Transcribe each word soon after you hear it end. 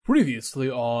Previously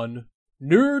on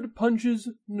Nerd Punches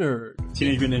Nerd.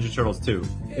 Teenage Mutant Ninja Turtles 2.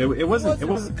 It wasn't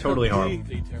totally horrible.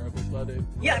 Completely terrible, but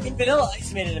Yeah, I mean, Vanilla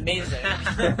Ice made it amazing.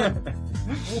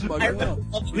 oh my god.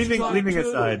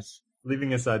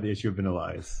 leaving aside the issue of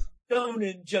Vanilla Ice. Go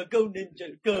Ninja, go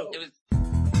Ninja, go.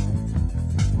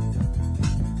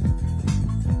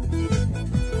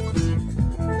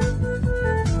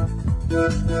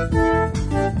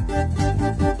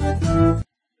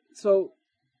 So,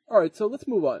 alright, so let's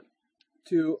move on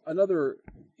to another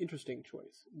interesting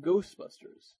choice.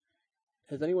 Ghostbusters.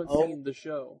 Has anyone seen the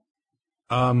show?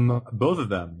 Both of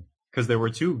them. Because there were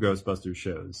two Ghostbusters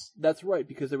shows. That's right,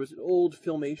 because there was an old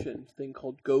Filmation thing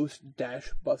called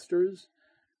Ghost-Busters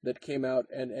that came out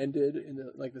and ended in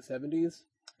the 70s.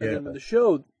 And then when the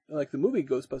show, the movie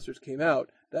Ghostbusters came out,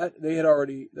 they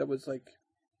owned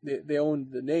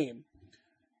the name.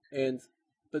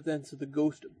 But then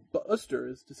the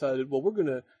Ghostbusters decided, well, we're going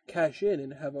to cash in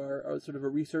and have our sort of a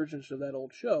resurgence of that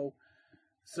old show.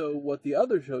 So what the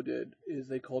other show did is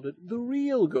they called it The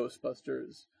Real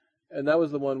Ghostbusters. And that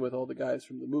was the one with all the guys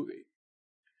from the movie.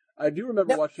 I do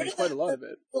remember watching quite a lot of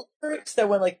it. The lyrics that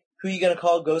went who you gonna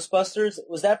call Ghostbusters?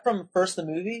 Was that from first the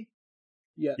movie?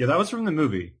 Yes. Yeah, that was from the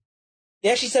movie.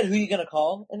 They actually said who you gonna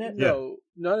call in it? No,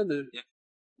 not in the... Yeah.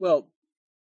 Well,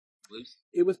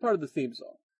 it was part of the theme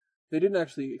song. They didn't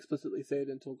actually explicitly say it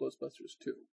until Ghostbusters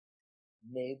 2.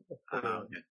 Maybe. Okay.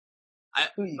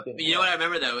 You know what I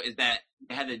remember, though, is that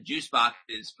they had the juice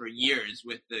boxes for years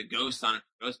with the ghosts on it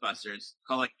for Ghostbusters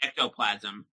called,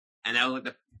 Ectoplasm, and that was,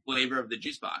 the flavor of the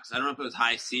juice box. I don't know if it was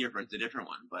High C or if it's a different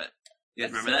one, but you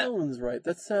guys remember that? That sounds right.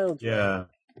 That sounds right.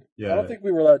 Yeah. I don't think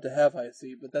we were allowed to have High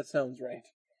C, but that sounds right.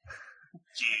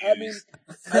 Jeez. I mean,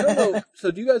 I don't know.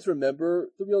 So do you guys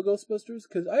remember The Real Ghostbusters?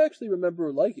 Because I actually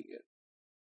remember liking it.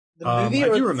 I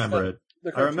do remember it.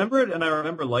 I remember it, and I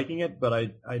remember liking it, but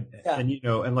and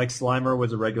Slimer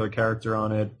was a regular character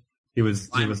on it. He was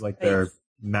their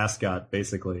mascot,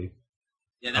 basically.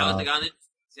 Yeah, that was on it.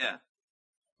 Yeah.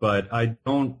 But I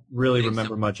don't really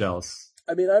remember much else.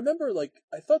 I mean, I remember,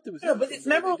 I thought there was... No, but it's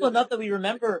memorable enough that we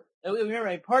remember.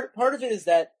 Part of it is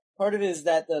that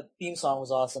the theme song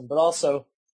was awesome, but also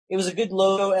it was a good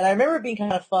logo, and I remember it being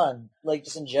kind of fun.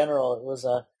 Just in general, it was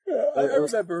a... I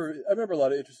remember a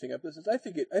lot of interesting episodes. I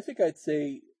think I'd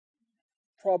say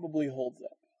probably holds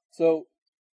up. So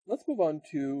let's move on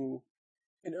to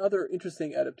another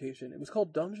interesting adaptation. It was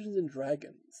called Dungeons and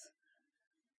Dragons.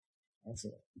 That's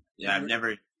it. Yeah, I've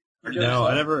never. No,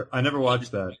 I never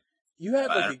watched that. You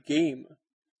had a game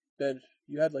that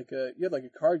you had a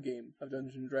card game of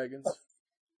Dungeons and Dragons.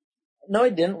 No, I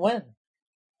didn't. When?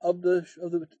 Of the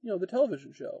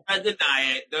television show. I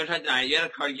deny it. Don't try to deny it. You had a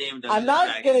card game. I'm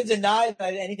not going to deny that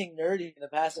I had anything nerdy in the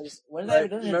past. When did I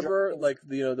ever remember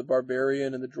the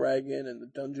barbarian and the dragon and the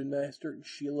dungeon master and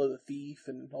Sheila the thief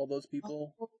and all those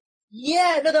people?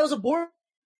 Yeah, no, that was a board.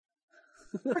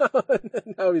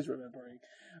 Now he's remembering.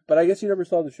 But I guess you never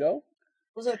saw the show?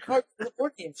 Was it a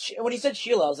board game? When he said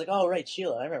Sheila, I was like, oh, right,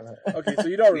 Sheila, I remember. Okay, so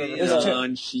you don't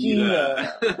remember.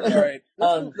 Sheila. Alright,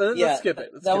 let's skip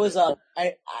it.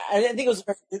 I didn't think it was,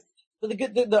 but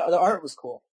the art was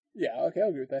cool. Yeah, okay, I'll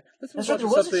agree with that. Let's move on to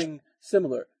something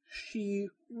similar.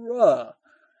 She-Ra.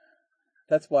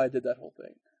 That's why I did that whole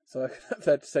thing. So I could have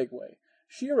that segue.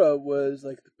 She-Ra was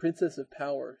the Princess of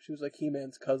Power. She was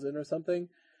He-Man's cousin or something.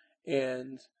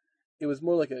 And it was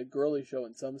more like a girly show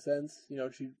in some sense. She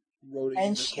rode in the corn.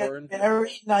 And she had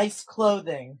very nice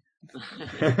clothing.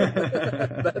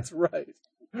 That's right.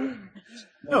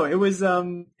 No, it was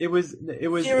a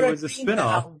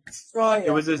spin-off.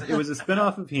 It was a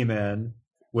spin-off of He-Man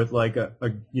with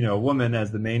a woman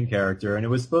as the main character, and it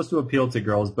was supposed to appeal to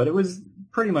girls, but it was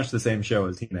pretty much the same show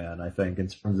as He-Man, I think, in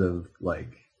terms of the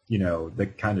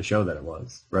kind of show that it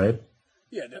was, right?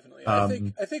 Yeah, definitely. I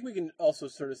think we can also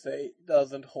sort of say it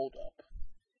doesn't hold up.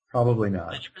 Probably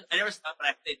not. I never stopped, but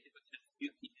I think it was just a few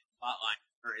plotline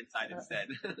for Inside instead.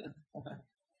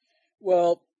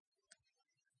 Well,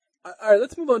 all right,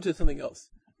 let's move on to something else.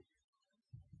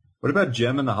 What about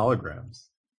Gem and the Holograms?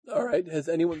 All right, has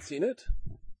anyone seen it?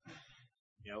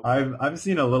 Nope. I've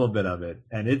seen a little bit of it,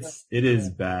 and it is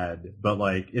bad, but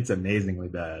it's amazingly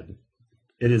bad.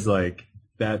 It is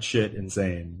batshit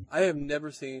insane. I have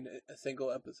never seen a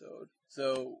single episode.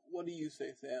 So, what do you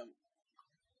say, Sam?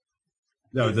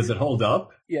 No, does it hold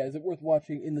up? Yeah, is it worth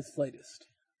watching in the slightest?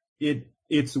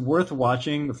 It's worth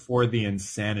watching for the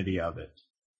insanity of it.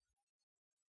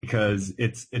 Because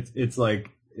it's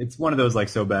one of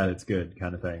those so bad it's good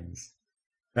kind of things.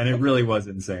 And it really was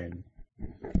insane.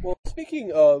 Well,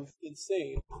 speaking of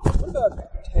insane, what about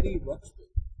Teddy Ruxpin?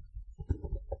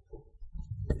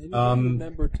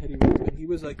 remember Teddy Ruxpin. He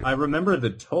was like... I remember the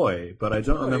toy, but I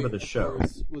don't remember the show.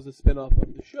 Was a spin-off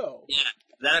of the show. Yeah.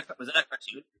 Was that a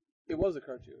cartoon? It was a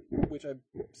cartoon, which I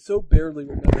so barely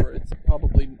remember. It's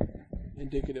probably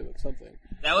indicative of something.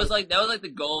 That was like the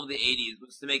goal of the 80's,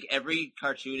 was to make every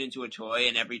cartoon into a toy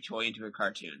and every toy into a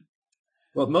cartoon.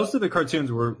 Well, most of the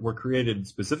cartoons were created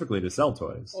specifically to sell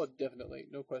toys. Oh, definitely.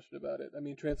 No question about it. I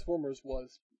mean, Transformers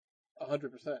was 100%.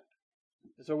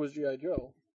 So was G.I.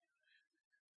 Joe.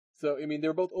 So, I mean, they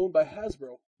were both owned by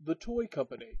Hasbro, the toy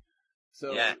company.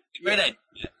 So yeah, great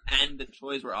idea. And the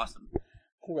toys were awesome.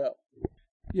 Well,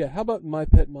 yeah, how about My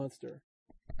Pet Monster?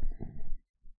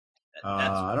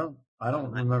 I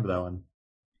don't remember that one.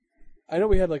 I know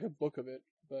we had like a book of it,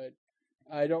 but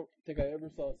I don't think I ever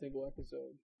saw a single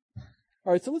episode.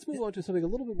 All right, so let's move on to something a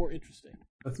little bit more interesting.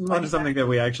 Let's move on to something that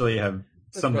we actually have,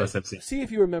 some of us have seen. See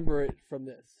if you remember it from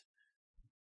this.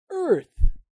 Earth,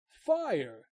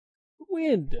 fire,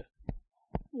 wind,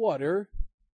 water,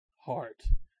 heart.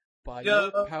 By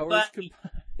your powers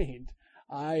combined,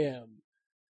 I am.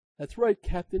 That's right,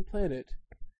 Captain Planet.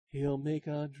 He'll make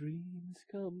our dreams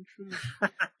come true.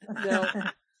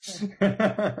 Now,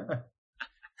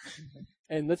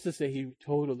 and let's just say he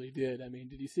totally did. I mean,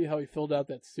 did you see how he filled out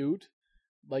that suit?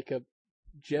 Like a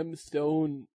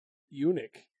gemstone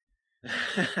eunuch.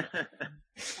 The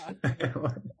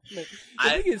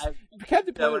thing is,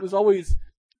 Captain Planet was always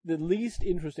the least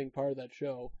interesting part of that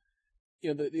show.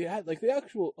 You know, they had, like, the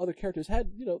actual other characters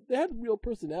had, you know, they had real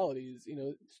personalities. You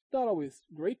know, it's not always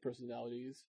great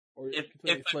personalities. Or if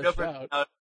fleshed out.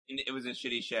 It was a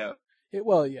shitty show.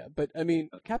 Well, yeah, but I mean,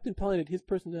 Captain Planet, his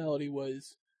personality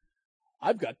was,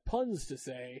 I've got puns to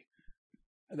say,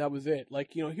 and that was it.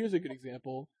 Like, you know, here's a good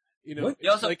example. You know,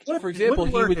 for example,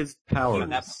 what were his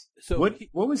powers?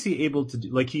 What was he able to do?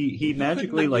 Like, he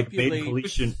magically like made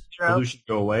pollution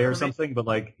go away or something, but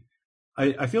like,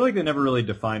 I feel like they never really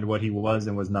defined what he was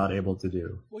and was not able to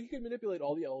do. Well, he could manipulate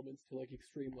all the elements to like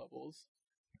extreme levels.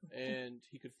 And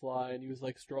he could fly, and he was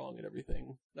like strong and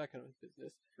everything. That kind of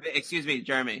business. Excuse me,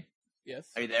 Jeremy. Yes.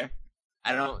 Are you there?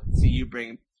 I don't see you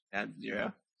bring down to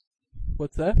zero.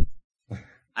 What's that?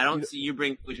 I don't see you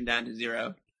bring pollution down to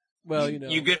zero. Well, you know.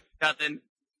 You good for nothing?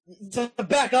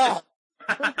 Back off!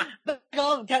 Back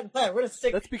off, Captain Planet. We're gonna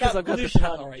stick. That's because I've got the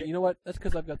power. All right, you know what? That's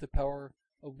because I've got the power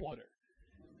of water.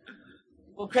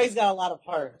 Well, Craig's got a lot of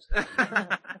heart.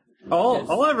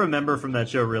 All I remember from that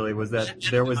show really was that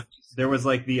there was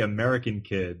like the American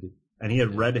kid, and he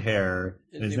had red hair,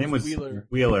 and his name was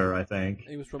Wheeler, I think.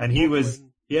 And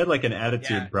he had like an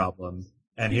attitude problem,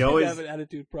 and he always have an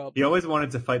attitude problem. He always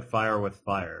wanted to fight fire with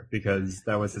fire because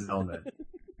that was his element. I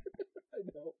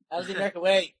know. How's the American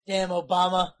way? Damn,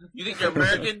 Obama. You think you're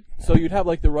American? So you'd have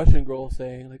like the Russian girl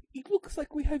saying, like, "It looks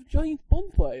like we have giant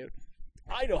bonfire.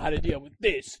 I know how to deal with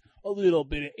this. A little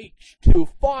bit of H2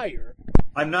 fire."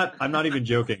 I'm not even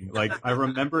joking. Like, I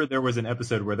remember there was an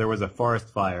episode where there was a forest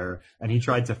fire, and he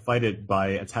tried to fight it by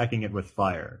attacking it with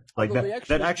fire. Like,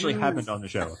 that actually happened on the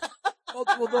show.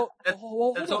 That's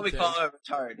what we call a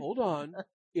retard. Hold on.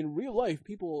 In real life,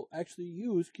 people actually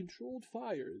use controlled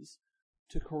fires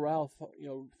to corral,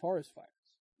 forest fires.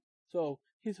 So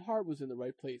his heart was in the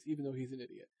right place, even though he's an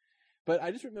idiot. But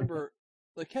I just remember,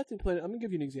 like, Captain Planet, I'm going to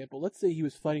give you an example. Let's say he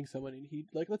was fighting someone, and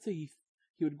let's say he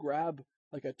would grab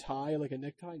like a tie, like a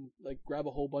necktie, and like grab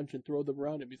a whole bunch and throw them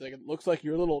around him. He's like, "It looks like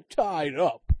you're a little tied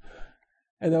up,"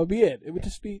 and that would be it. It would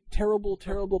just be terrible,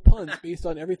 terrible puns based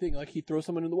on everything. Like, he'd throw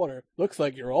someone in the water. "Looks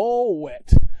like you're all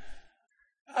wet."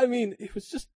 I mean, it was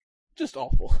just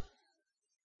awful.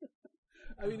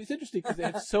 I mean, it's interesting because they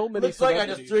had so many. Looks like I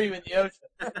just threw you in the ocean.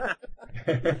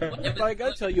 But I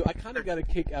gotta tell you, I kind of got a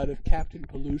kick out of Captain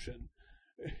Pollution.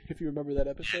 If you remember that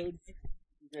episode,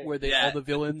 where all the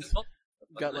villains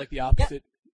got like the opposite,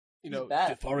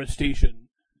 deforestation,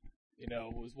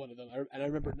 was one of them. And I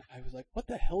remember I was like, what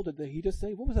the hell did he just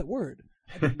say? What was that word?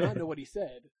 I did not know what he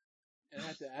said. And I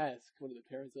had to ask one of the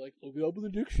parents. They're like, look it up in the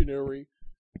dictionary.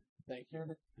 Thank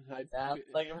you.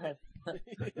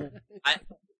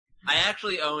 I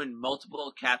actually own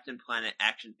multiple Captain Planet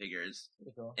action figures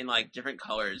in like different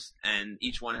colors, and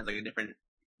each one has like a different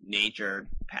nature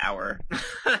power.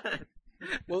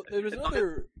 Well, there was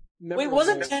another. Wait,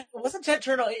 wasn't Ted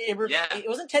Turner able? Yeah.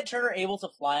 Wasn't Ted Turner able to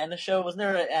fly on the show? Wasn't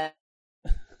there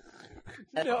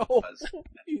No,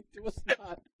 it was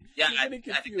not. Yeah, I think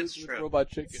that's true. With Robot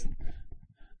Chicken.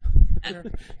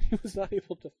 He was not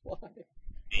able to fly.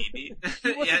 Maybe.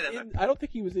 I don't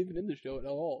think he was even in the show at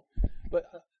all. But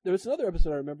there was another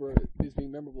episode I remember as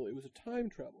being memorable. It was a time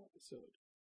travel episode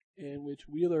in which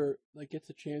Wheeler gets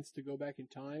a chance to go back in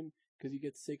time because he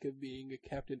gets sick of being a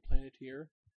Captain Planeteer.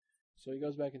 So he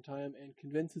goes back in time and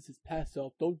convinces his past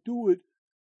self, don't do it.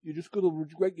 You're just going to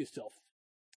regret yourself.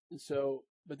 And so,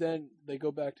 but then they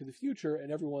go back to the future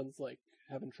and everyone's like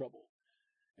having trouble.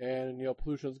 And,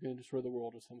 pollution's going to destroy the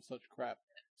world or some such crap.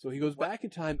 So he goes back in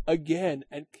time again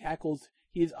and cackles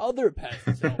his other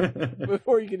past self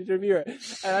before he can interfere.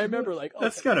 And I remember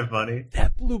that's kind of funny.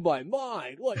 That blew my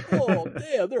mind. Oh,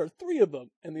 damn, there are 3 of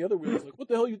them. And the other one was like, what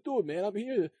the hell are you doing, man? I'm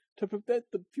here to prevent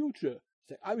the future.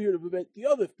 He's like, I'm here to prevent the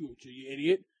other future, you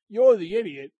idiot. You're the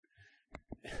idiot.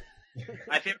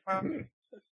 My favorite part.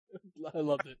 I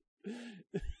loved it.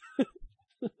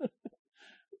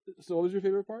 So what was your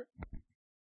favorite part?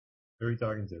 Who are you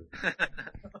talking to?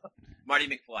 Marty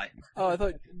McFly. Oh, I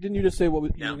thought, didn't you just say you were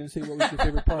going to say what was your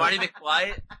favorite part? Marty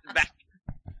McFly back.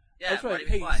 Yeah, that's right. Marty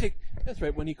Hey, McFly. that's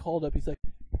right. When he called up, he's like,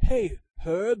 "Hey,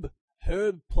 Herb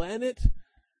Planet,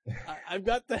 I've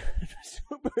got the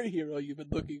superhero you've been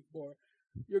looking for.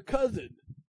 Your cousin,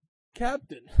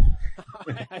 Captain."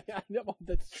 I know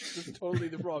that's totally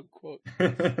the wrong quote.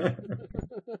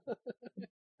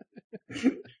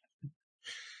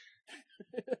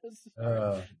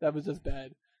 That was just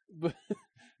bad, but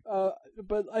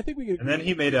I think we can. And then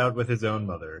he made out with his own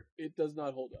mother. It does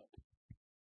not hold up.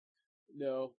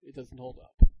 No, it doesn't hold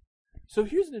up. So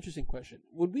here's an interesting question: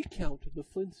 would we count the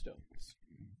Flintstones?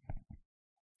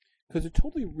 Because it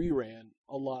totally reran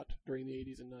a lot during the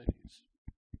 80s and 90s,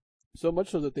 so much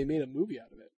so that they made a movie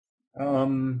out of it.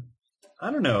 I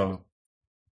don't know.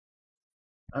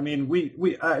 I mean,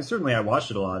 I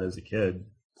watched it a lot as a kid.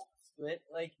 It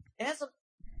has a.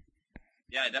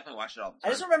 Yeah, I definitely watched it all the time.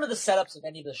 I just remember the setups of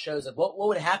any of the shows. Like, what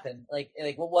would happen? What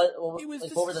were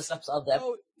the setups of that?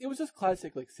 Oh, it was just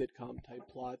classic sitcom type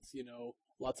plots.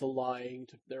 Lots of lying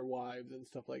to their wives and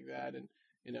stuff like that, and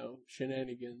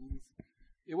shenanigans.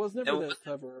 It was never that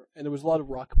clever, and there was a lot of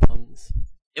rock puns.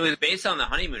 It was based on the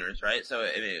Honeymooners, right? So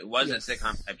it was a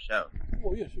sitcom type show.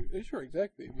 Well, yeah, sure,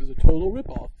 exactly. It was a total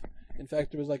ripoff. In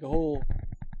fact, there was a whole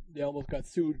they almost got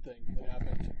sued thing that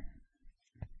happened.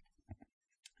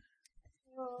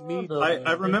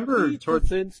 I remember towards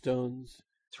the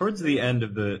end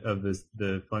of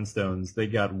the Flintstones, they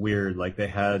got weird. They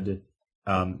had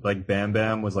Bam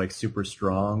Bam was super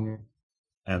strong,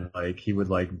 and he would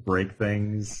break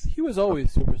things. He was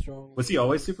always super strong. Was he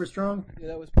always super strong? Yeah,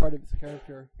 that was part of his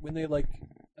character. When they adopted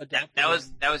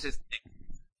that was his thing.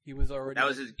 He was already. That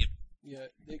was his gift. Yeah,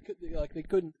 they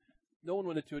couldn't. No one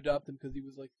wanted to adopt him because he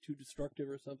was too destructive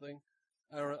or something.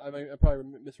 I don't know. I'm probably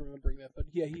misremembering that, but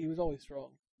yeah, he was always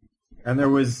strong. And there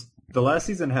was the last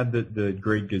season had the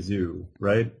Great Gazoo,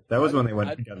 right? That was when they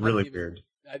got really weird.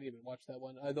 I didn't even watch that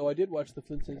one, although I did watch the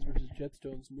Flintstones versus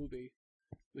Jetstones movie,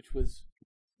 which was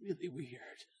really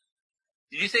weird.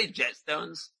 Did you say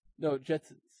Jetstones? No,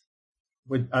 Jetsons.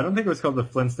 Wait, I don't think it was called the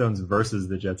Flintstones versus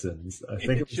the Jetsons. I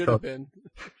think it should have been.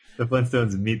 The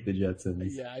Flintstones meet the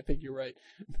Jetsons. Yeah, I think you're right.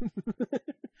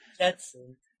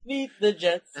 Jetsons. Meet the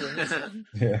Jetsons.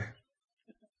 Yeah.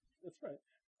 That's right.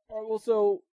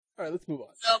 All right, let's move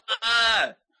on.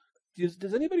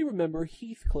 Does anybody remember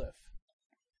Heathcliff?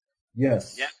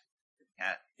 Yes. Yeah.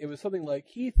 It was something like,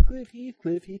 Heathcliff,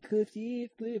 Heathcliff, Heathcliff,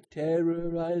 Heathcliff,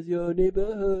 terrorize your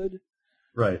neighborhood.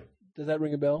 Right. Does that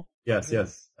ring a bell? Yes,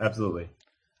 absolutely.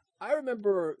 I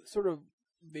remember sort of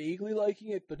vaguely liking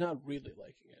it, but not really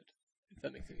liking it, if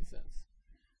that makes any sense.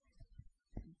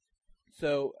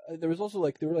 So, there was also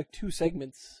there were 2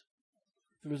 segments.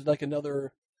 There was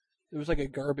a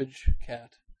garbage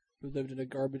cat who lived in a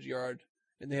garbage yard,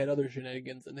 and they had other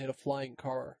shenanigans, and they had a flying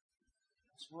car.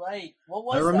 That's right. What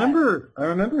was that? I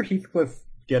remember Heathcliff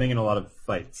getting in a lot of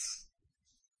fights.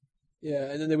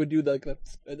 Yeah, and then they would do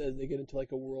and then they get into a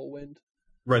whirlwind.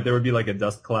 Right, there would be a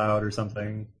dust cloud or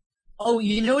something. Oh,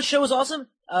 you know what show was awesome?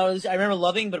 I remember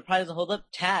loving, but it probably doesn't hold up.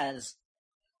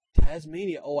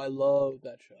 Tasmania. Oh, I love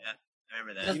that show. Yeah, I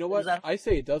remember that. You know what? I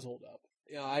say it does hold up.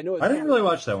 Yeah, I know. I didn't really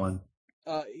watch that one.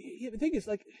 The thing is,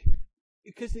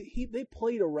 because they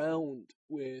played around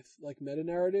with meta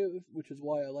narrative, which is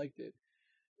why I liked it.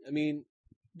 I mean,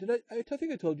 I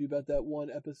think I told you about that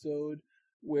one episode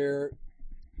where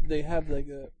they have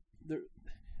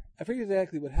I forget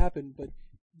exactly what happened, but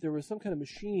there was some kind of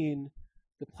machine.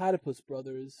 The Platypus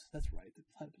Brothers. That's right, the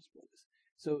Platypus Brothers.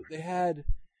 So they had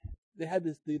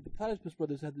this. The Platypus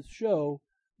Brothers had this show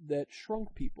that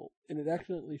shrunk people, and it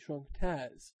accidentally shrunk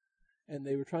Taz, and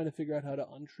they were trying to figure out how to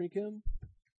unshrink him,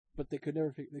 but they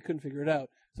couldn't figure it out.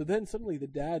 So then suddenly the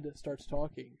dad starts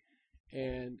talking,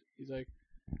 and he's like,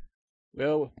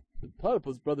 "Well, the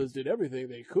Platypus Brothers did everything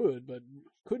they could, but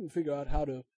couldn't figure out how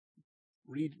to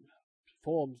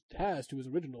reform Taz to his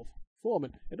original form,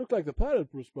 and it looked like the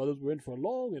Platypus Brothers were in for a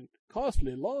long and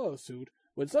costly lawsuit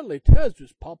when suddenly Taz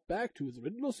just popped back to his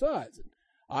original size, and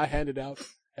I handed out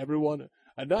everyone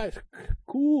a nice,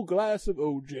 cool glass of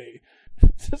OJ.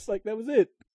 Just like that was it.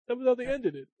 That was how they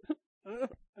ended it.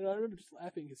 And I remember just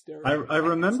laughing hysterically.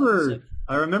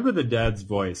 I remember the dad's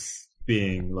voice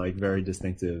being like very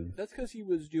distinctive. That's because he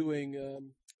was doing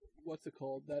what's it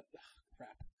called? That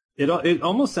crap. It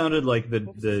almost sounded like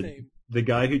the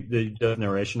guy who does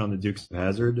narration on the Dukes of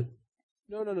Hazzard.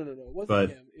 No. It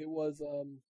wasn't him. It was how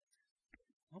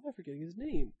am I forgetting his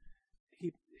name?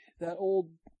 The old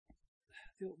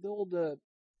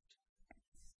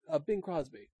Bing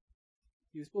Crosby.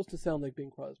 He was supposed to sound like Bing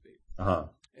Crosby. Uh-huh.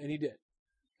 And he did.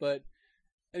 But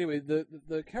anyway,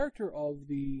 the character of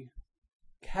the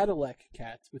Cadillac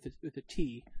Cats with a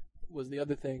T was the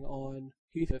other thing on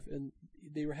Heath, and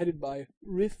they were headed by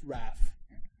Riff Raff.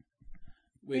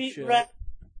 Which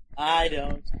I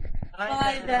don't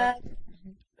mind that.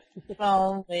 If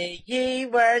only he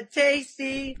were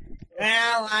tasty.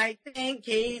 Well, I think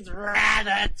he's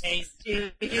rather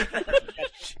tasty. You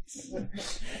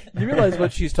realize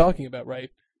what she's talking about, right?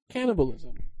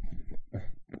 Cannibalism.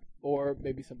 Or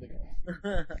maybe something else.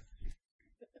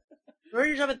 Remember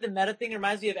you're talking about the meta thing? It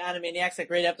reminds me of Animaniacs, that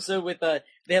great episode with, they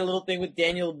had a little thing with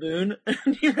Daniel Boone.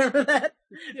 Do you remember that?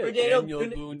 Yeah, Daniel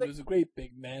Boone was a great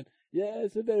big man.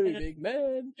 Yes, a very big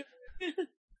man.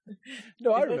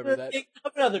 No, I remember that.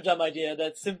 Another dumb idea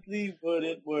that simply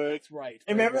wouldn't work. That's right.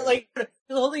 I remember, like, the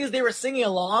whole thing is they were singing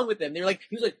along with him. They were like,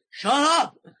 he was like, shut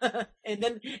up! And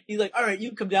then he's like, alright,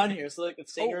 you come down here. So, like, the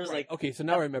singer's like... Okay, so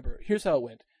now I remember. Here's how it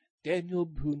went. Daniel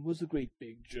Boone was a great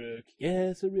big jerk.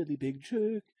 Yes, a really big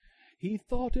jerk. He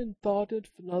thought of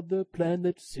another plan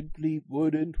that simply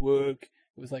wouldn't work.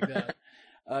 It was like that.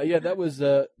 Yeah, that was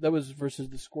versus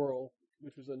the squirrel,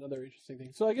 which was another interesting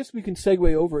thing. So I guess we can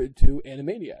segue over into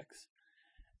Animaniacs.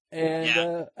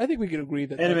 And I think we can agree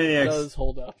that Animaniacs does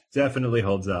hold up. Definitely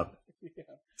holds up. Yeah.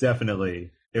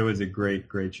 Definitely. It was a great,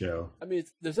 great show. I mean,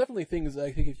 there's definitely things that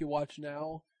I think if you watch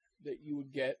now that you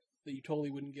would get, that you totally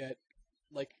wouldn't get.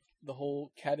 Like the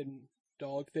whole cat and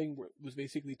dog thing where it was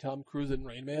basically Tom Cruise and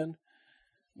Rain Man,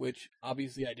 which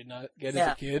obviously I did not get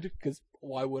as a kid, because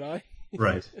why would I?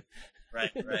 Right.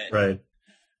 Right.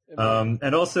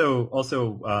 And also,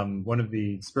 one of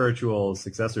the spiritual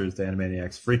successors to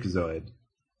Animaniacs, Freakazoid.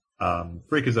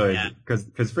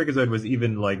 Because Freakazoid was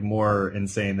even like more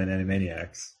insane than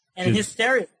Animaniacs. And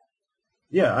Hysteria.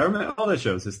 Yeah, I remember all those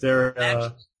shows.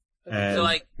 Hysteria. And so,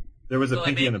 like, there was a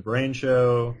Pinky and the Brain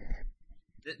show.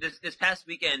 This past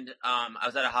weekend, I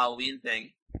was at a Halloween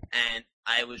thing, and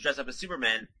I was dressed up as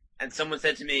Superman, and someone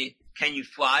said to me, "Can you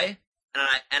fly?"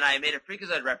 And I made a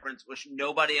Freakazoid reference, which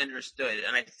nobody understood.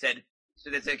 And I said,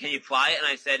 so they said, "Can you fly?" And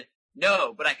I said,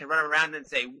 "No, but I can run around and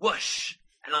say whoosh,"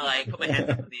 and I like put my hands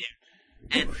up in the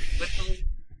air. And literally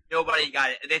nobody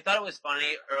got it. They thought it was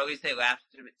funny, or at least they laughed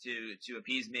to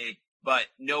appease me, but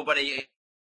nobody.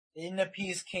 They didn't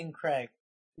appease King Craig.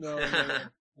 No,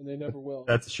 and they never will.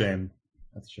 That's a shame.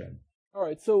 All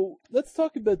right, so let's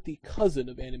talk about the cousin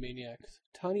of Animaniacs,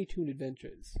 Tiny Toon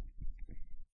Adventures.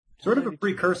 Sort of a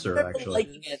precursor,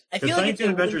 actually. Because Tiny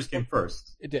Toon Adventures came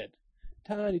first. It did.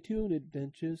 Tiny Toon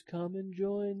Adventures, come and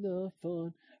join the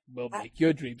fun. We'll make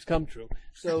your dreams come true.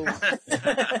 So, What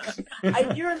was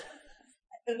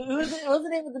the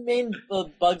name of the main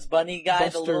Bugs Bunny guy?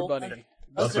 Buster Bunny.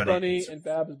 Buster Bunny and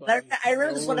Babs Bunny. I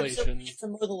remember this one episode where he used to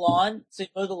mow the lawn. So he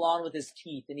mowed the lawn with his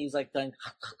teeth, and he was like done.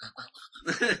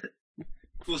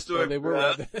 Cool story. They were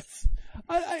rabbits.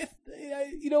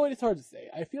 You know what? It's hard to say.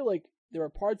 I feel like there are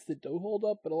parts that do hold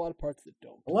up, but a lot of parts that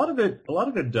don't. A lot of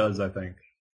it does. I think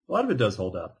a lot of it does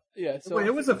hold up. Yeah. So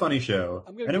it was a funny show,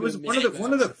 and it was one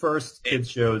of the first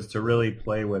kids shows to really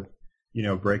play with,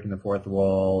 breaking the fourth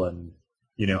wall, and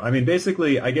I mean,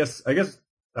 basically, I guess.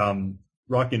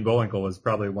 Rocky and Bullwinkle was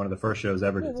probably one of the first shows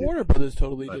ever to do. Warner Brothers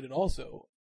totally did it also.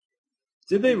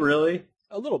 Did they really?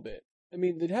 A little bit. I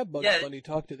mean, they'd have Bugs Bunny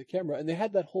talk to the camera, and they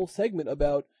had that whole segment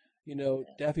about,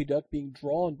 Daffy Duck being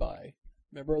drawn by.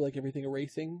 Remember, like everything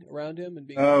erasing around him and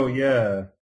being. Oh yeah.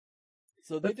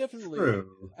 So they definitely.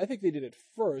 True. I think they did it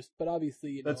first, but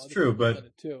obviously, that's true. But did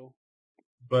it too.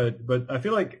 But I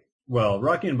feel like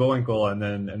Rocky and Bullwinkle and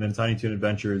then Tiny Toon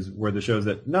Adventures were the shows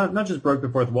that not just broke the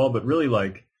fourth wall, but really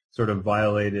like sort of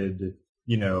violated,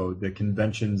 the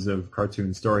conventions of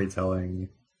cartoon storytelling,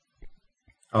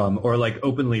 or like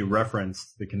openly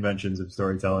referenced the conventions of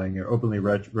storytelling, or openly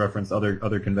referenced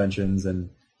other conventions and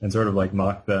sort of like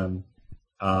mocked them,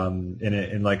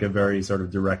 in like a very sort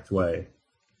of direct way.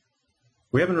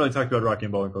 We haven't really talked about Rocky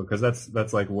and Bullwinkle because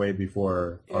that's like way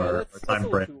before our time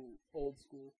frame. Too old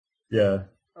school. Yeah.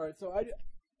 All right, so I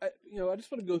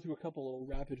just want to go through a couple of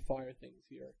rapid fire things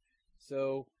here.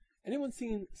 So Anyone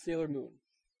seen Sailor Moon?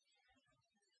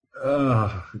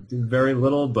 Very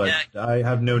little, but I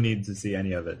have no need to see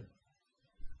any of it.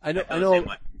 I know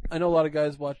a lot of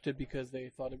guys watched it because they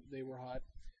thought they were hot,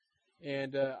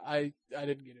 and I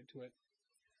didn't get into it.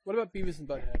 What about Beavis and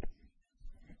Butthead?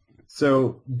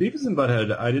 So Beavis and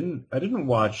Butthead, I didn't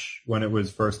watch when it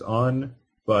was first on,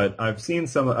 but I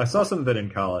saw some of it in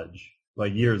college,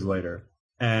 like years later,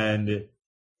 and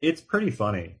it's pretty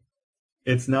funny.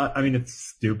 It's not, I mean, it's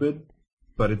stupid,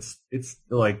 but it's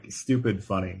like stupid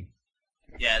funny.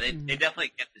 Yeah, they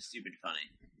definitely kept the stupid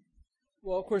funny.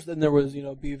 Well, of course, then there was,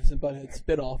 Beavis and Butthead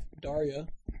spin-off, Daria.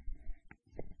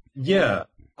 Yeah,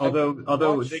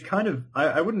 although they kind of,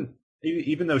 I wouldn't,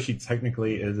 even though she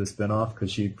technically is a spin-off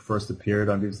because she first appeared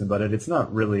on Beavis and Butthead, it's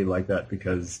not really like that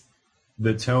because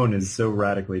the tone is so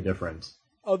radically different.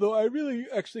 Although I really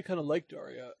actually kind of like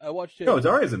Daria. I watched it. No,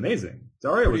 Daria's amazing.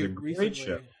 Daria was a great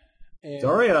show.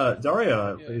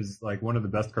 Daria is like one of the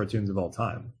best cartoons of all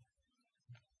time.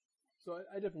 So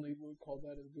I definitely would call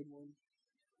that a good one.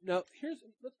 Now,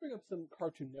 let's bring up some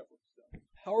Cartoon Network stuff.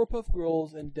 Powerpuff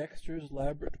Girls and Dexter's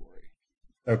Laboratory.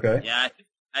 Okay. Yeah,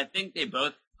 I think they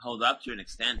both hold up to an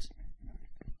extent.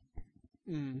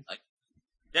 Like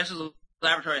Dexter's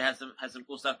Laboratory has some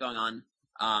cool stuff going on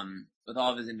with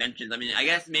all of his inventions. I mean, I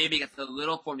guess maybe it's a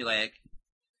little formulaic,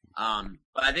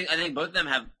 but I think both of them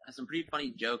have some pretty funny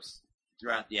jokes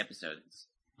throughout the episodes.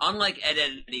 Unlike Ed, Edd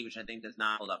n Eddy, which I think does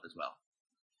not hold up as well.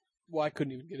 Well, I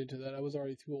couldn't even get into that. I was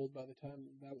already too old by the time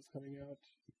that was coming out.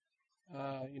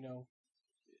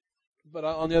 But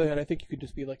on the other hand, I think you could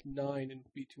just be like 9 and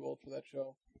be too old for that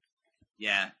show.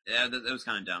 Yeah, that was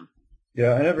kind of dumb.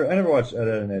 Yeah, I never watched Ed,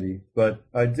 Edd n Eddy, but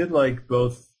I did like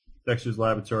both Dexter's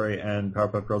Laboratory and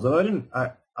Powerpuff Girls. Although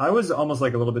I was almost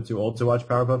like a little bit too old to watch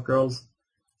Powerpuff Girls,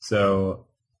 so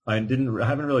I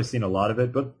haven't really seen a lot of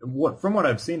it. But from what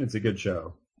I've seen, it's a good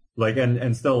show. Like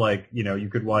and still like you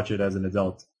could watch it as an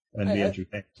adult and be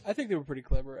entertained. I think they were pretty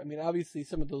clever. I mean, obviously,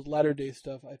 some of those latter day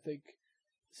stuff, I think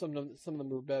some of them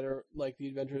were better, like The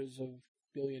Adventures of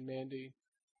Billy and Mandy.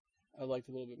 I liked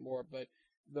a little bit more, but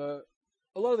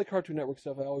a lot of the Cartoon Network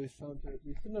stuff I always found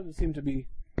they sometimes seem to be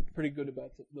pretty good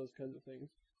about those kinds of things.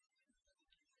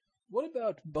 What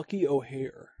about Bucky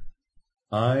O'Hare?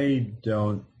 I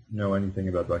don't know anything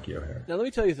about Bucky O'Hare. Now let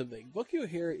me tell you something. Bucky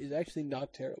O'Hare is actually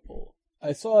not terrible.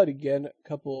 I saw it again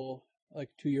 2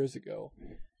 years ago,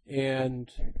 and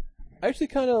I actually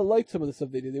kind of liked some of the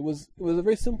stuff they did. It was a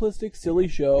very simplistic, silly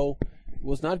show. It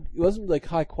wasn't like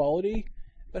high quality,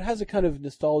 but it has a kind of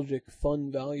nostalgic,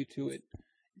 fun value to it.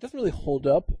 It doesn't really hold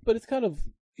up, but it's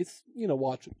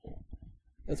watchable.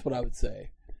 That's what I would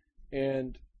say.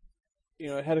 And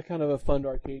it had a kind of a fun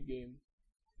arcade game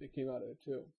that came out of it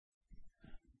too.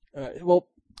 All right. Well,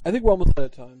 I think we're almost out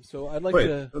of time, so I'd like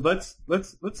to. Let's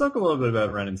talk a little bit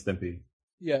about Ren and Stimpy.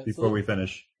 Yeah. Before we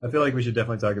finish, I feel like we should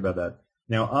definitely talk about that.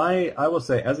 Now, I will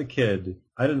say, as a kid,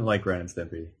 I didn't like Ren and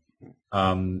Stimpy.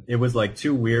 It was like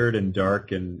too weird and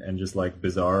dark and just like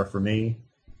bizarre for me,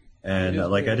 and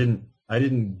I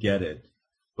didn't get it.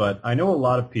 But I know a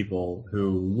lot of people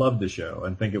who love the show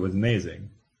and think it was amazing,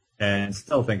 and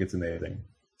still think it's amazing.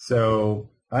 So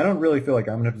I don't really feel like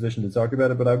I'm in a position to talk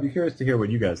about it, but I'd be curious to hear what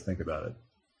you guys think about it.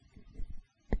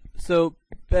 So,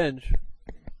 Benj,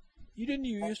 you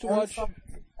used to watch? I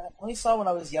only saw when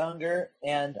I was younger,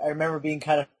 and I remember being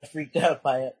kind of freaked out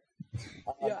by it.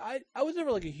 Yeah, I was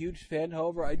never like a huge fan.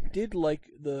 However, I did like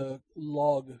the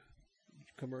log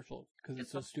commercial because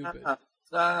it's so stupid.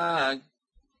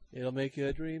 It'll make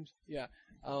your dreams. Yeah.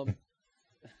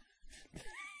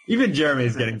 Even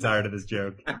Jeremy's getting tired of this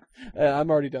joke. I'm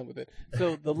already done with it.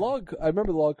 So I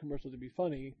remember the log commercial to be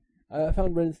funny. I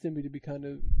found Ren and Stimpy to be kind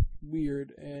of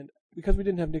weird, and because we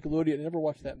didn't have Nickelodeon, I never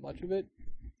watched that much of it.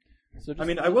 So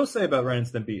I will say about Ren and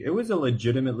Stimpy, it was a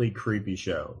legitimately creepy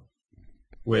show,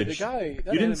 which you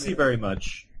didn't see very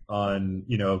much on,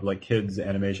 like kids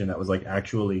animation that was like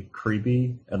actually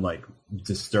creepy and like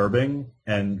disturbing,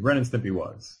 and Ren and Stimpy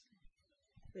was.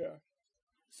 Yeah.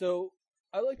 So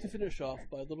I'd like to finish off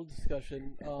by a little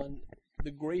discussion on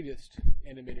the greatest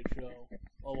animated show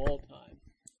of all time.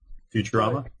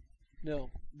 Futurama?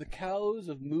 No, The Cows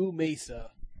of Moo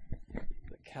Mesa.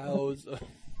 The Cows of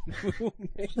Moo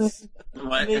Mesa.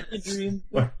 What? Make a dream.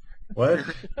 What?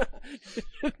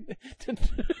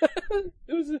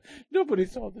 Nobody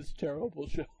saw this terrible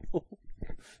show.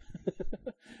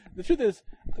 The truth is,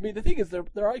 the thing is,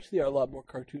 there actually are a lot more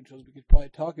cartoon shows we could probably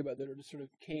talk about that are just sort of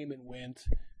came and went.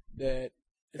 That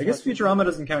I guess Futurama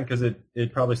doesn't count because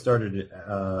it probably started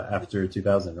after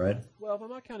 2000, right? Well, if I'm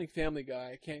not counting Family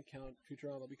Guy, I can't count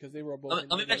Futurama because they were both in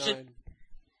Let me mention.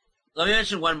 Let me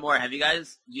mention one more. Do you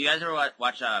guys ever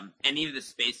watch any of the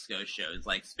Space Ghost shows,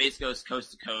 like Space Ghost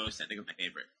Coast to Coast? I think it's my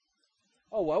favorite.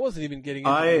 Oh, I wasn't even getting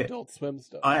into the Adult Swim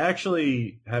stuff. I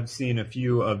actually have seen a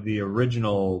few of the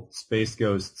original Space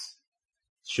Ghosts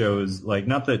shows, like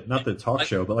not the talk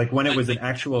show, but like when it was an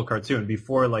actual cartoon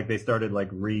before like they started like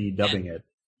redubbing it.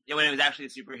 Yeah, when it was actually a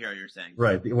superhero, you're saying.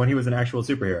 Right, when he was an actual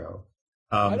superhero.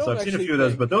 So I've seen a few of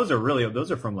those, but those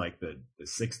are from like the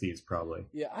 60s probably.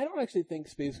 Yeah, I don't actually think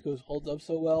Space Ghost holds up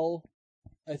so well.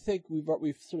 I think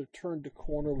we've sort of turned a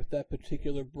corner with that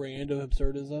particular brand of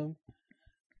absurdism,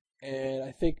 and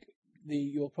I think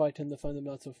you'll probably tend to find them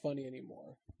not so funny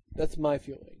anymore. That's my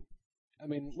feeling. I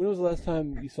mean, when was the last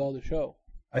time you saw the show?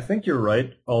 I think you're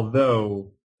right,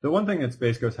 although the one thing that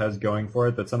Space Ghost has going for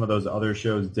it that some of those other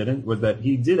shows didn't was that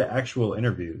he did actual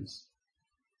interviews.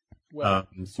 Well,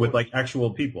 with like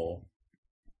actual people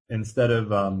instead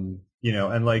of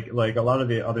and like a lot of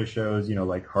the other shows,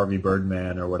 like Harvey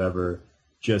Birdman or whatever,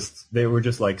 they were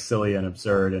just like silly and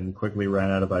absurd and quickly ran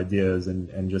out of ideas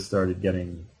and just started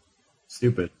getting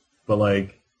stupid. But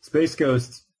like Space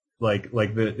Ghost, like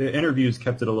the interviews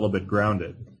kept it a little bit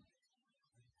grounded.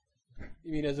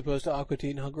 You mean as opposed to Aqua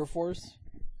Teen Hunger Force?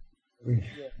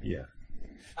 Yeah.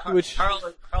 Carl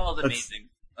is amazing.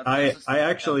 I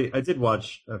did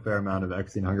watch a fair amount of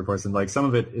X-Teen Hunger Force, and like some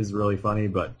of it is really funny,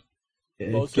 but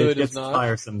it gets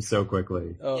tiresome so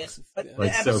quickly. Oh, yes, but the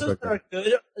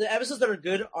episodes that are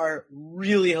good are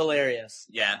really hilarious.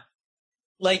 Yeah.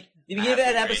 Like the beginning of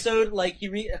that episode, like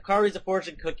Carl reads a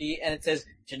fortune cookie, and it says,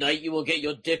 "Tonight you will get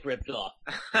your dick ripped off."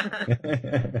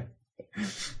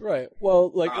 Right.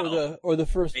 Well, like or the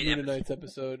first Moon and Nights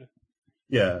episode.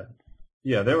 Yeah.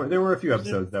 Yeah, there were a few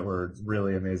episodes that were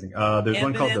really amazing. There's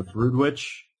one called The Brood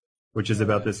Witch, which is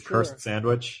about this cursed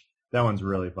sandwich. That one's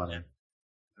really funny.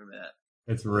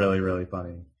 It's really, really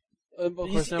funny. Of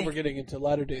course, now we're getting into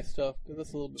latter-day stuff, because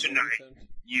that's a little bit more recent.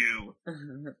 You.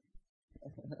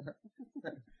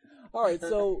 All right,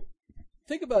 so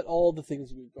think about all the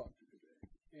things we've gone through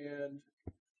today. And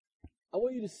I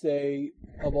want you to say,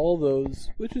 of all those,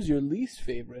 which is your least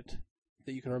favorite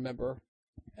that you can remember,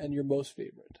 and your most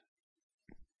favorite?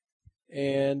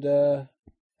 And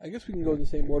I guess we can go in the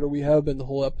same order we have been the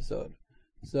whole episode.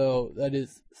 So that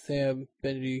is Sam,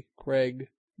 Benji, Craig,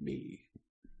 me.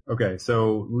 Okay,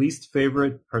 so least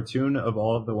favorite cartoon of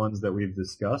all of the ones that we've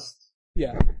discussed?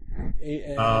 Yeah.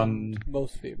 And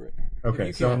most favorite.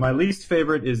 Okay, so my least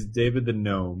favorite is David the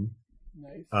Gnome.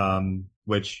 Nice.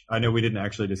 Which I know we didn't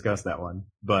actually discuss that one,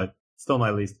 but still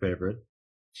my least favorite.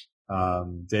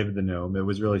 David the Gnome. It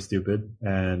was really stupid,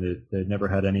 and it never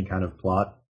had any kind of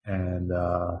plot. And,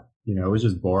 it was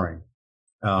just boring.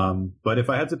 But if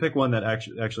I had to pick one that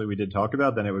actually we did talk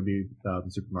about, then it would be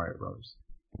Super Mario Bros.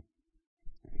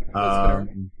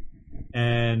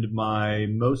 And my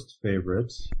most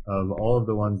favorite of all of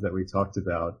the ones that we talked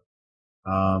about,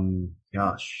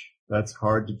 gosh, that's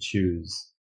hard to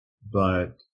choose.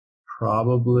 But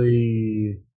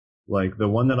probably, like, the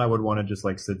one that I would want to just,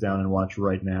 like, sit down and watch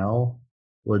right now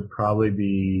would probably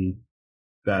be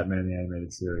Batman the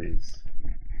Animated Series.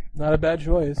 Not a bad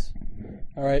choice.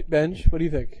 All right, Benj, what do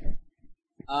you think?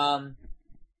 I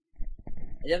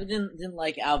definitely didn't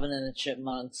like Alvin and the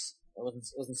Chipmunks. I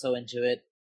wasn't so into it.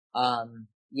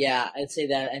 Yeah, I'd say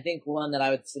that. I think one that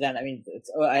I would sit down. I mean,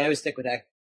 I always stick with X.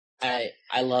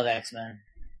 I love X-Men.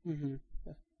 Mm-hmm.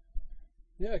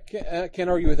 Yeah, can't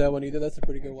argue with that one either. That's a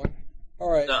pretty good one.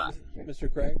 All right, Mr.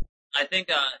 Craig. I think.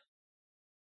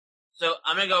 So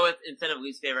I'm gonna go with, instead of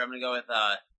least favorite, I'm gonna go with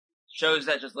shows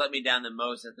that just let me down the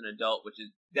most as an adult, which is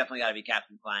definitely got to be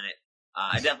Captain Planet.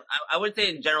 I would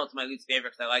say in general it's my least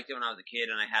favorite because I liked it when I was a kid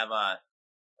and I have a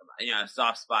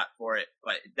soft spot for it,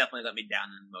 but it definitely let me down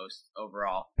the most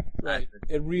overall. Right.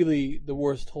 It really the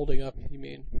worst holding up, you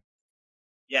mean?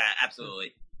 Yeah,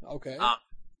 absolutely. Okay.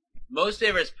 Most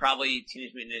favorite is probably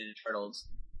Teenage Mutant Ninja Turtles.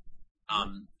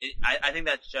 I think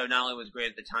that show not only was great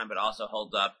at the time, but also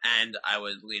holds up, and I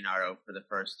was Leonardo for the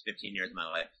first 15 years of my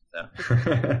life, so.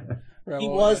 Right, he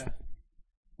was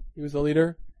the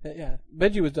leader? Yeah.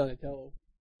 Benji was Donatello.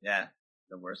 Yeah,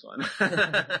 the worst one.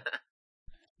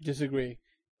 Disagree.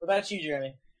 What about you,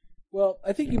 Jeremy? Well,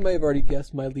 I think you may have already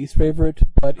guessed my least favorite,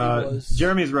 but it was...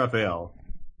 Jeremy's Raphael.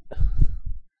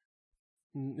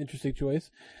 Interesting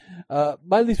choice.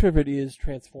 My least favorite is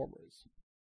Transformers.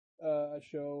 A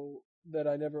show that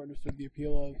I never understood the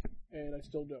appeal of, and I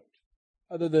still don't.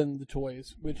 Other than the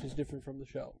toys, which is different from the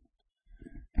show.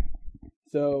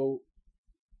 So,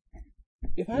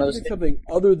 if I had to pick something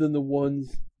other than the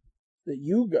ones that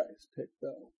you guys picked,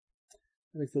 though,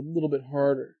 it makes it a little bit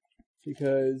harder.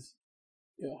 Because,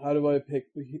 how do I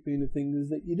pick between the things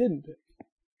that you didn't pick?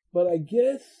 But I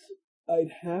guess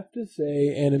I'd have to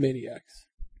say Animaniacs.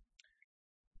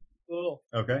 Cool.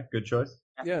 Okay, good choice.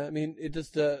 Yeah, I mean, it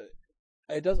just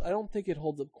it does. I don't think it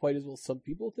holds up quite as well as some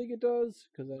people think it does,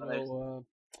 because I know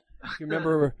if you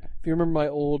remember my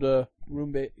old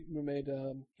roommate,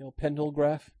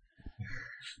 Pendelgraph.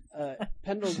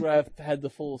 Pendelgraph had the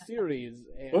full series.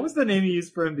 And What was the name you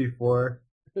used for him before?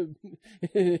 Don't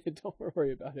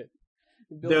worry about it.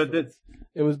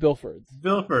 It was Bilfords.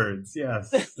 Bilfords,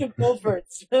 yes.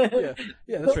 Bilfords.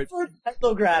 yeah, that's right.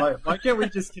 Pendelgraph. Why can't we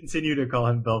just continue to call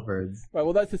him Bilfords? Right,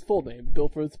 well, that's his full name,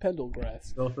 Bilfords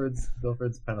Pendelgrass. Bilfords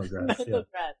Pendelgrass,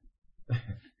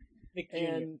 yeah.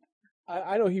 And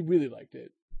I know he really liked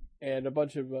it, and a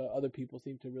bunch of other people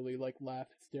seem to really laugh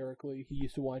hysterically. He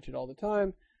used to watch it all the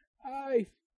time. I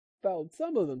found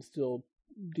some of them still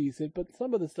decent, but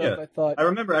some of the stuff I thought... I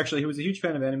remember, actually, he was a huge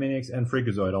fan of Animaniacs and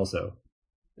Freakazoid also.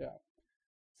 Yeah.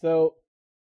 So,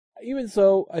 even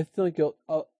so, I think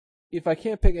if I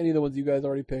can't pick any of the ones you guys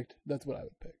already picked, that's what I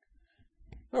would pick.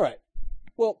 All right.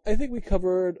 Well, I think we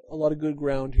covered a lot of good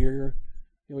ground here.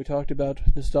 We talked about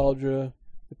nostalgia,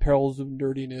 the perils of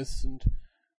nerdiness, and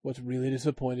what's really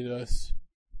disappointed us.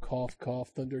 Cough,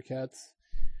 cough, Thundercats.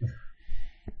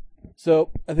 So,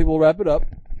 I think we'll wrap it up.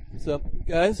 So,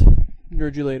 guys,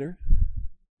 nerd you later.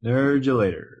 Nerd you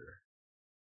later.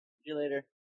 See you later.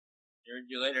 Nerd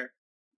you later.